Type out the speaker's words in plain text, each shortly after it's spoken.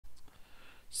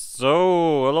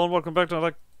So, hello and welcome back to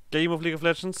another game of League of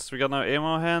Legends. We got now ARAM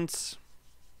on our hands.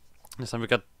 This time we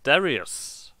got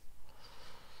Darius.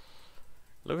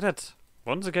 Look at that.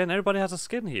 Once again, everybody has a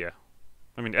skin here.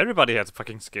 I mean, everybody has a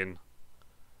fucking skin.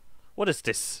 What is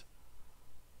this?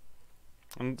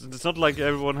 And it's not like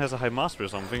everyone has a high mastery or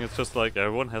something, it's just like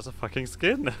everyone has a fucking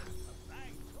skin.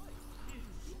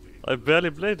 I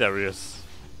barely play Darius.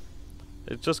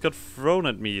 It just got thrown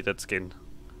at me, that skin.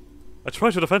 I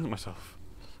tried to defend myself,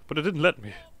 but it didn't let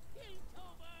me.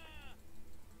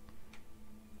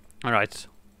 Alright.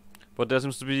 But there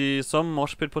seems to be some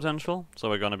Moshpit potential, so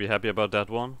we're gonna be happy about that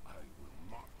one.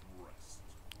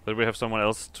 That we have someone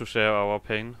else to share our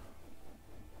pain.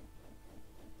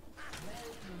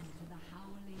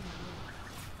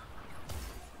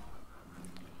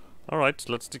 Alright,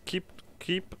 let's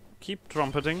keep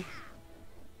trumpeting.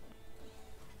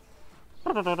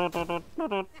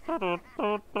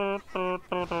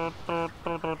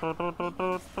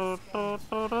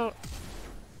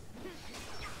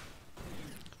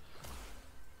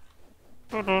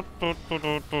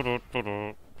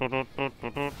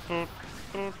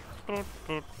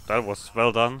 That was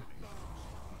well done.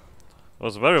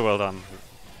 Was very well done.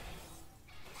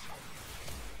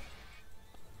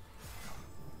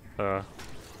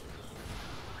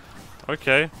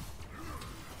 Okay.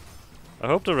 I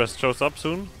hope the rest shows up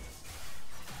soon.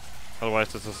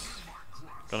 Otherwise this is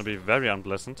gonna be very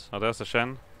unpleasant. Oh, there's a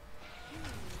Shen.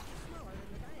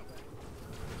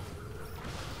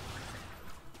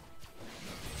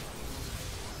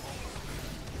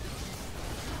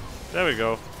 There we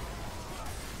go.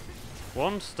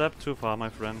 One step too far, my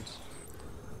friend.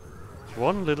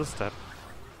 One little step.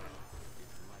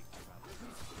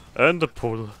 And the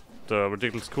pull. The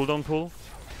ridiculous cooldown pull.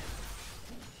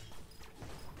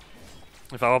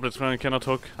 If our Blitzcrank cannot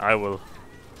hook, I will.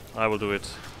 I will do it.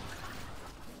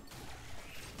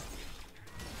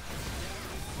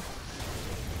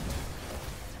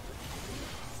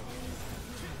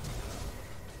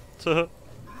 Let's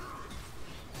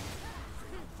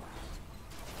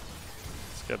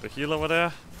get the heal over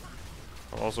there.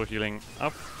 I'm also healing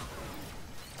up.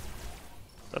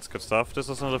 That's good stuff. This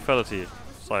is not a lethality.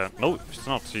 Sire. No, it's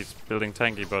not. He's building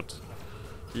tanky, but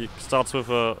he starts with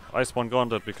a Iceborne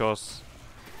Gauntlet because...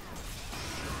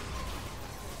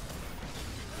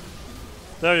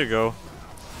 There you go.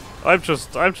 I'm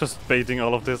just baiting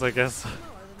all of this, I guess.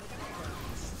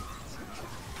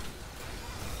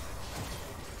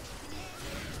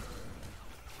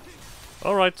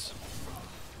 Alright.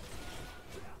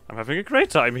 I'm having a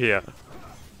great time here.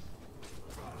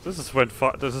 This is going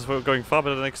far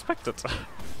better than expected.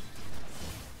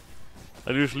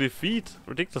 I usually feed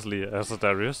ridiculously as a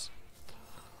Darius.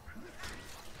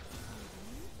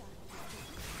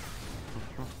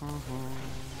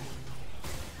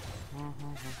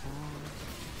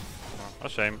 A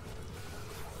shame.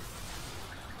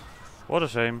 What a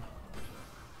shame.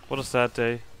 What a sad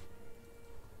day.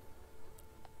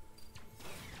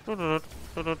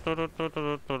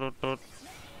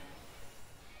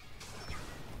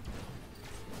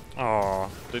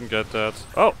 Oh, didn't get that.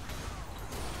 Oh!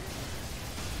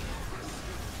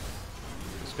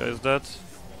 This guy is dead.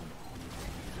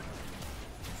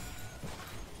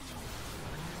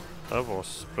 That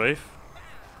was brave.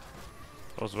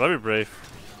 That was very brave.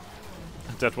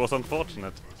 That was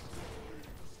unfortunate.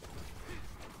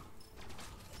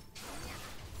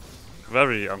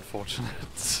 Very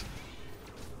unfortunate.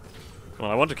 Come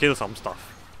on, I want to kill some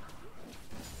stuff.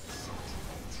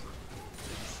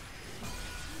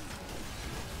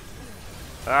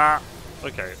 Ah,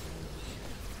 okay.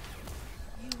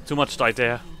 Too much died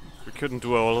there. We couldn't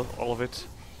do all of it.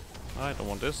 I don't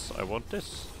want this, I want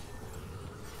this.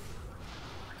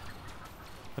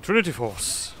 A Trinity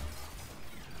Force.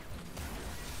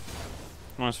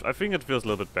 I think it feels a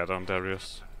little bit better on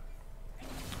Darius.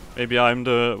 Maybe I'm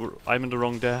in the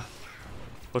wrong there,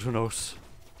 but who knows?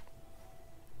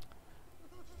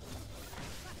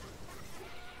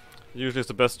 Usually it's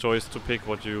the best choice to pick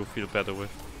what you feel better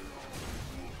with.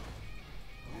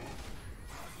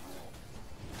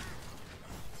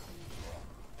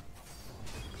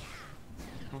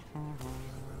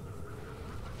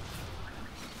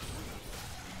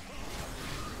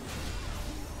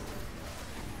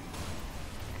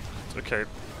 Okay.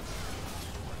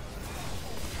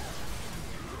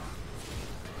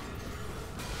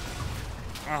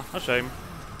 Ah, a shame.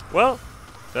 Well,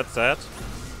 that's sad.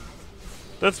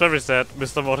 That's very sad,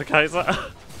 Mr.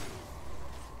 Mordekaiser.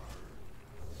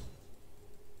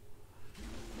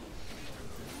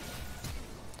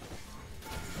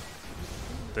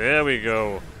 There we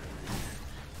go.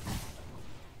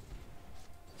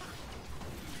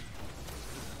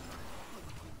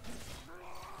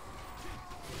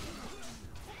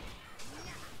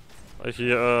 I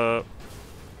hear,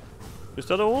 is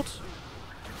that ult?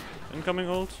 Incoming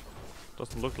ult?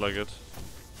 Doesn't look like it.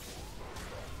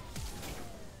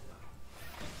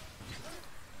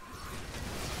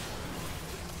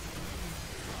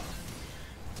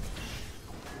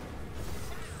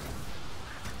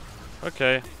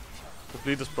 Okay. The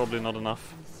bleed is probably not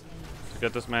enough to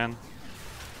get this man.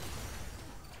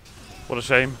 What a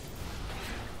shame.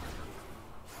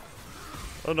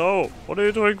 Oh no! What are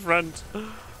you doing, friend?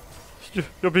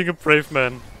 You're being a brave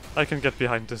man. I can get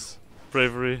behind this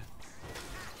bravery.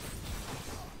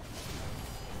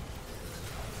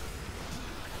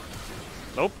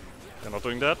 Nope, you're not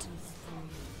doing that.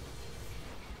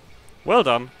 Well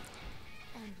done.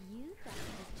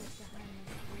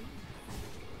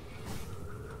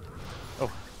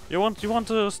 Oh, you want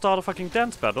to start a fucking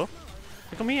dance battle?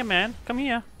 Come here, man. Come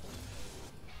here.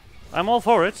 I'm all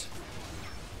for it.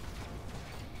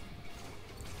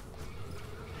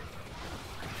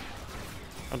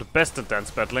 I'm the best at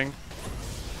dance battling.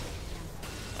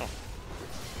 Oh.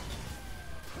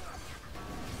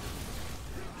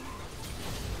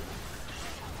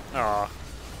 Ah,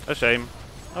 a shame.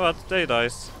 Oh, but there he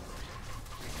dies.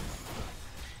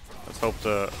 Let's hope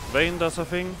the Vayne does a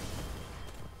thing.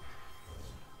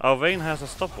 Our Vayne has a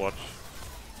stopwatch.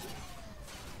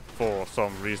 For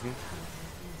some reason.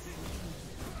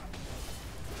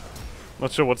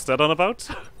 Not sure what's that on about,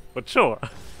 but sure.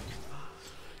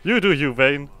 You do you,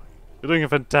 Vayne. You're doing a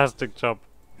fantastic job.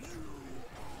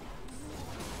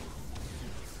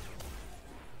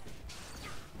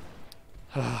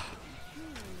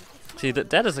 See,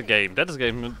 that is a game. That is a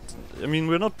game. I mean,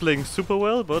 we're not playing super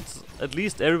well, but at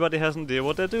least everybody has an idea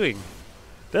what they're doing.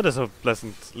 That is a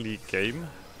pleasant league game.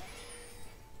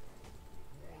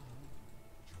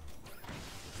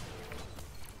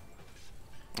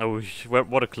 Oh,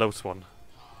 what a close one.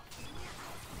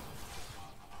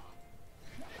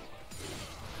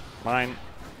 Mine.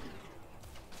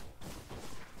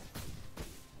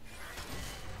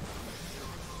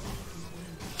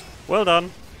 Well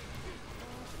done.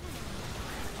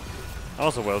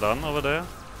 Also well done over there.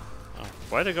 Oh,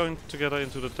 why are they going together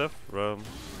into the death realm?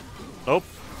 Nope.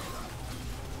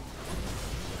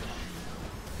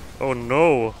 Oh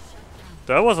no.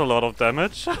 That was a lot of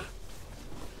damage.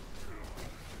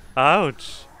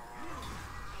 Ouch.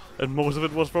 And most of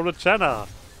it was from the Channa.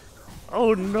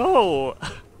 Oh no.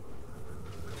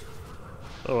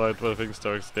 Alright, well I think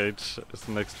Stark's Gauge is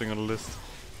the next thing on the list.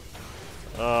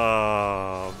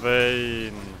 Ah,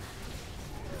 Vayne.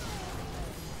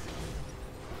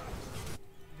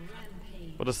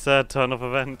 What a sad turn of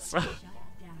events.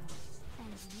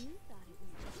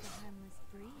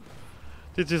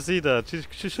 Did you see that?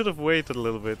 She should have waited a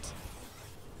little bit.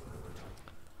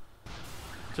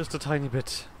 Just a tiny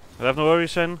bit. But have no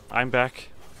worries, Shen. I'm back.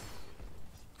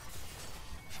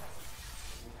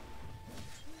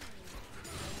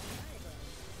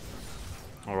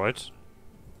 Alright.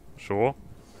 Sure.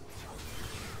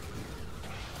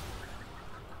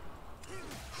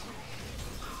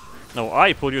 No,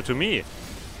 I pull you to me.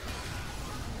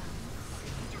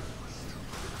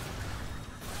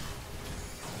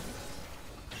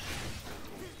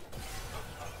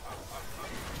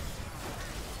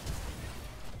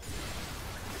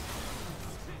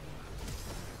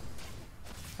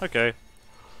 Okay.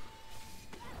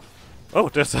 Oh,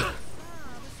 there's a...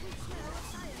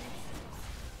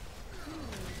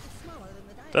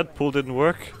 That pull didn't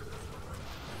work.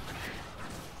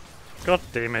 God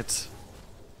damn it.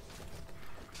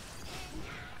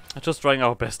 I'm just trying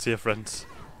our best here, friends.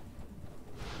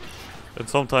 And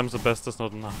sometimes the best is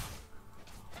not enough.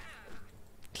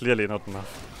 Clearly not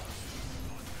enough.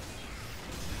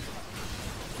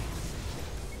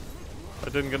 I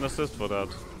didn't get an assist for that.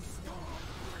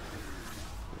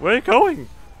 Where are you going?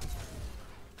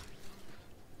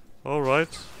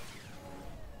 Alright.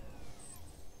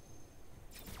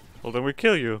 Well, then we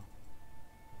kill you.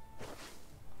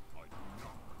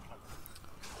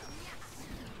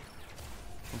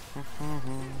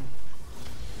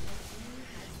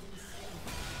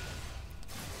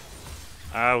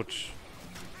 Ouch.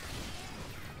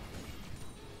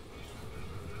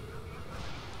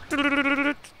 You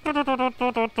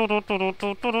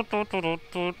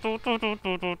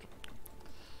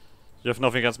have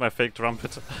nothing against my fake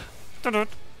trumpet.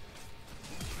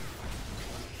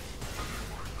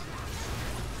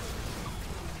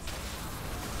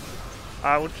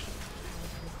 Ouch.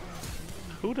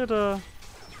 Who did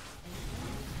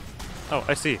Oh,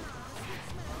 I see.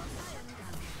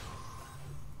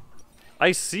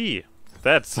 I see.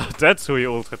 That's who he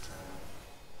ulted.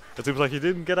 It seems like he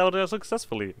didn't get out there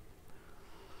successfully.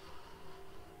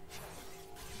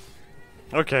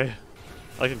 Okay.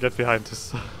 I can get behind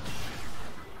this.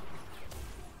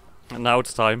 And now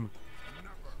it's time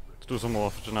to do some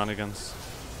more shenanigans.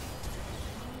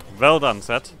 Well done,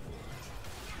 Seth.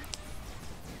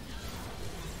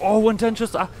 Oh, and then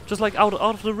just like out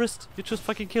of the wrist, you just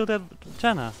fucking killed that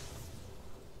Janna.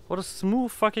 What a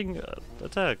smooth fucking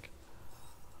attack.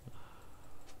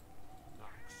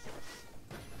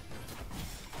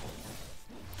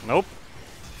 Nope.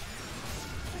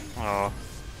 Oh.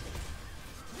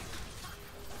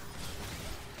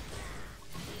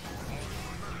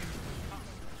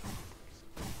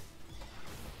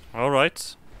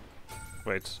 Alright.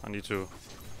 Wait, I need to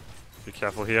be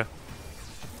careful here.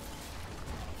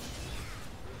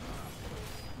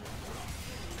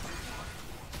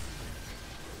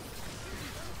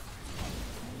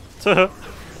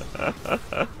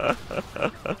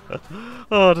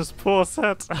 Oh, this poor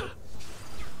set.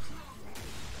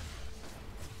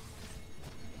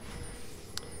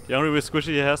 The only way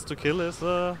Squishy has to kill is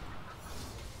are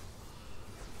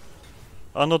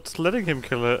not letting him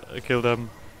kill them.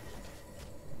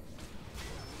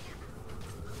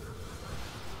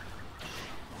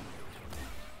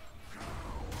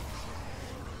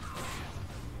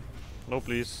 No,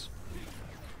 please.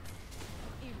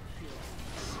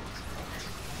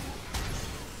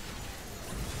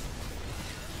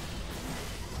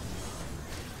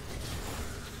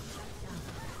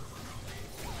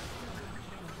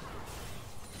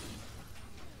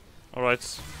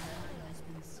 Alright.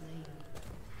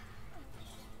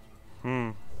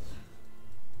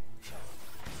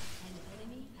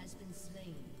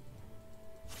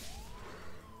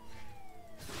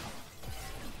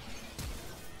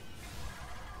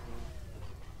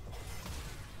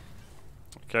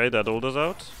 Okay, that ult is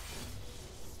out.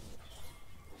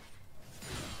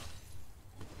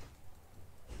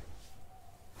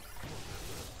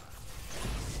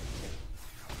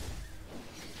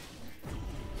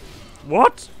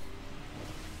 What?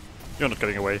 You're not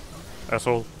getting away,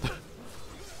 asshole.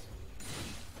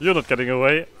 You're not getting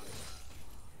away.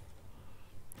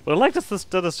 But I like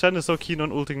that Shen is so keen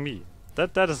on ulting me.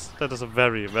 That is a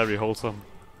very, very wholesome.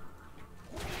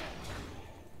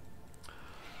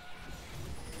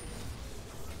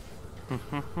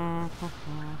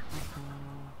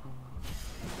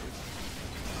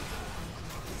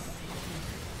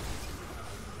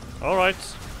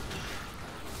 Alright.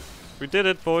 We did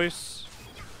it, boys.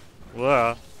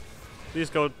 Wow. Please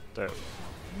go there.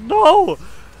 No!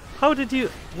 How did you...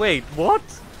 Wait, what?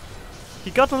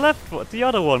 He got the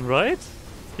other one, right?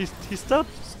 He's not...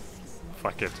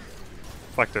 Fuck it.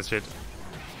 Fuck that shit.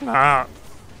 Nah.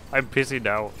 I'm pissy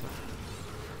now.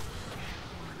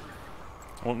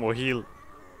 I want more heal.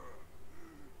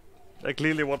 I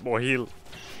clearly want more heal.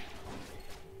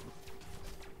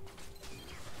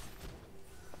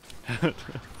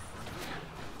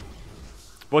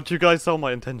 But you guys saw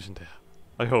my intention there.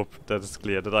 I hope that is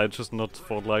clear, that I just not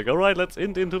thought like, alright, let's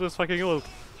into this fucking ult.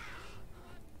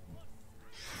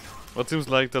 What seems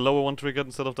like the lower one triggered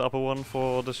instead of the upper one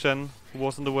for the Shen who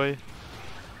was in the way.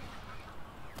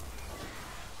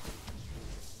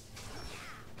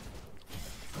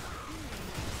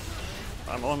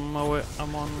 I'm on my way,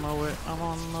 I'm on my way, I'm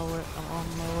on my way, I'm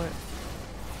on my way.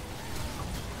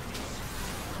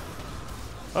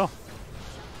 Oh.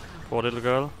 Poor little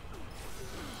girl.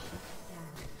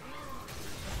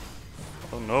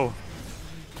 Oh no.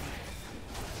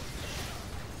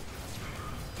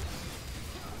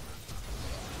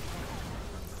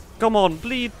 Come on,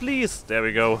 bleed, please! There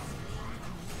we go.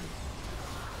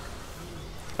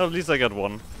 Oh, at least I got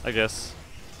one, I guess.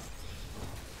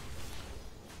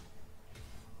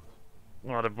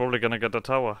 Oh, they're probably gonna get the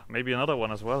tower. Maybe another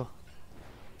one as well.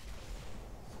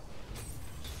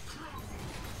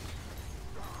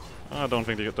 I don't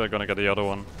think they're gonna get the other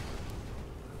one.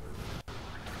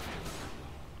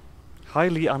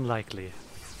 Highly unlikely.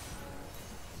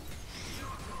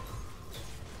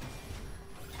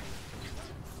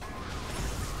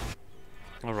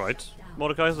 Alright.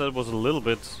 Mordecai, that was a little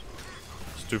bit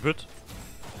stupid.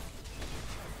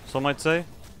 Some might say.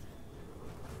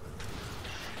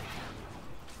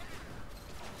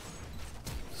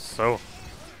 So,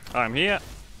 I'm here.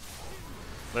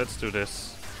 Let's do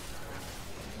this.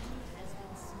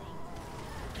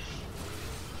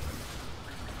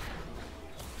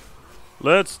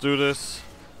 Let's do this.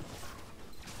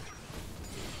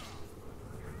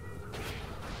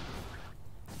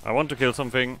 I want to kill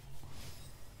something.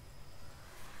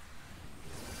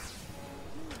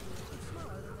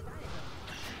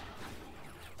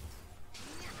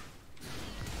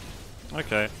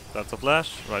 Okay, that's a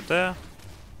flash right there.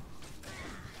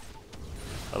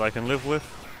 That I can live with.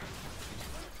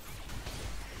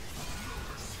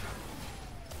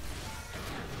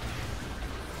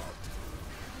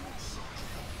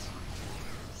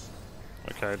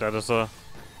 Okay, that is a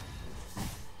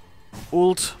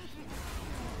ult.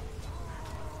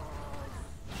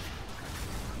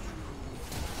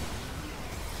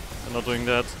 You're not doing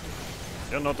that.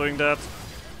 You're not doing that.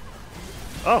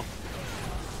 Oh!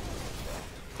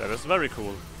 That is very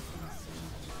cool.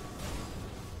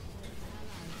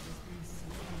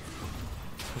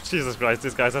 Jesus Christ,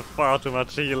 these guys have far too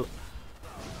much heal.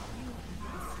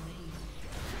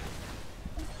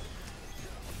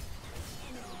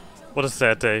 What a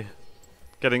sad day.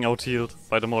 Getting out-healed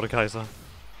by the Mordekaiser.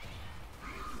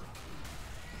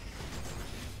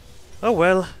 Oh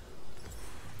well.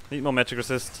 Need more magic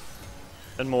resist.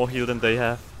 And more heal than they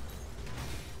have.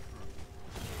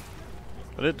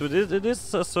 But it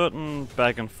is a certain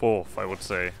back and forth, I would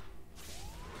say.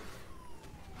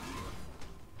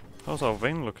 How's our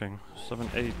Vayne looking?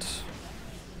 7-8.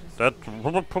 That...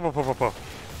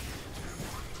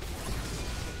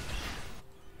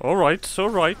 Alright,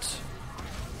 alright.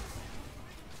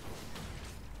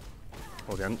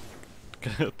 Again.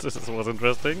 This was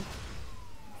interesting.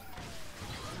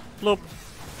 Look.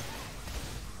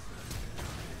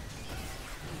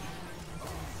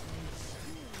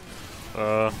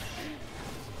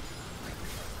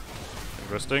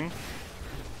 Interesting.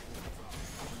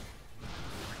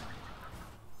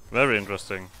 Very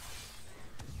interesting.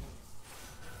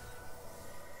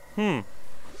 Oh,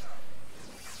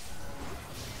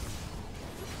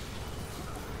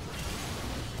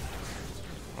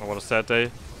 what a sad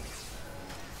day.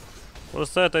 What a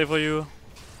sad day for you.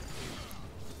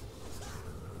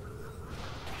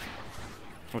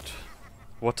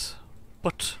 What?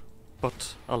 But,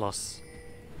 alas.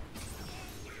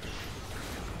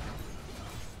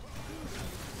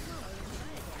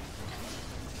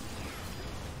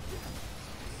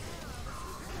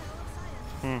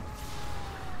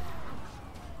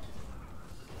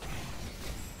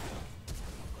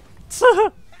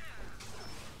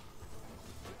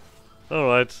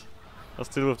 Alright. Let's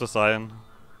deal with the Scion.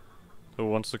 Who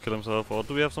wants to kill himself? Or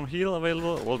do we have some heal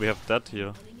available? Well, we have that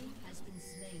here.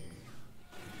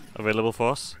 Available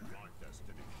for us.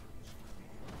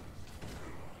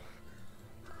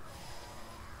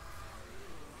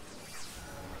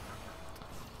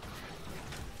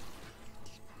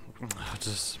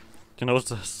 Just, you know,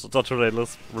 such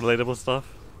relatable stuff.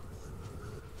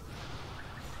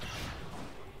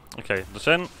 Okay, the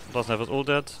Shen doesn't have his ult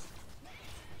yet.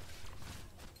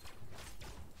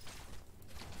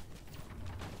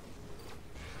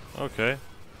 Okay.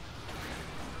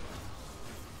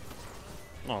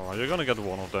 Oh, you're gonna get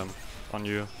one of them on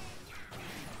you.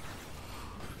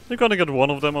 You're gonna get one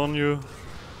of them on you.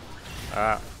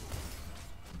 Ah.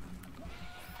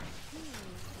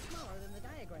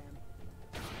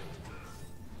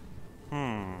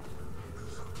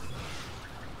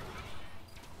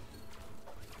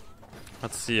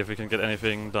 Let's see if we can get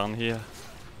anything done here.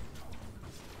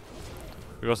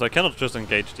 Because I cannot just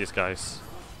engage these guys.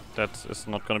 That is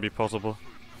not gonna be possible.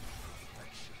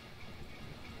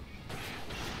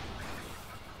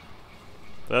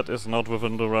 That is not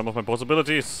within the realm of my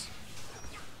possibilities.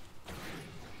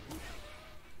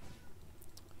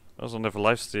 I also don't have a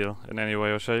lifesteal in any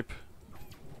way or shape.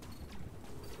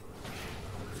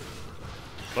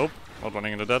 Nope, not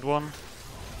running into that one.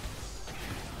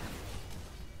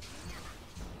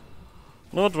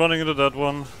 Not running into that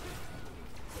one.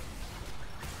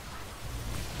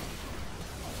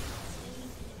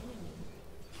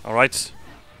 Alright,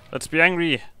 let's be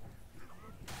angry.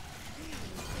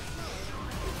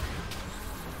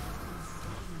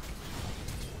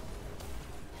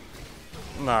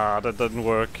 Nah, that didn't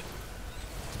work.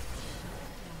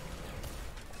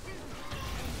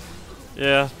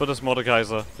 Yeah, but this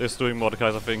Mordekaiser is doing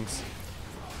Mordekaiser things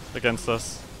against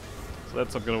us. So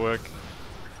that's not gonna work.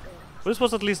 This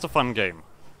was at least a fun game.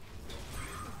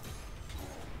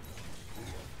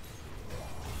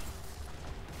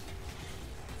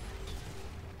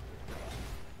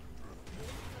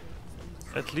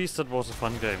 At least that was a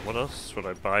fun game. What else should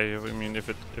I buy? I mean,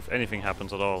 if anything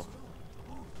happens at all.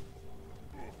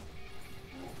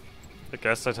 I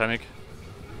guess Titanic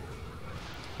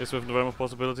is within the realm of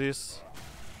possibilities.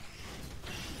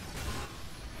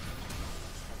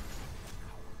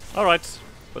 Alright,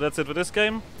 but that's it for this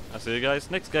game. I'll see you guys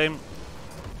next game.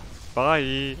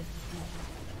 Bye!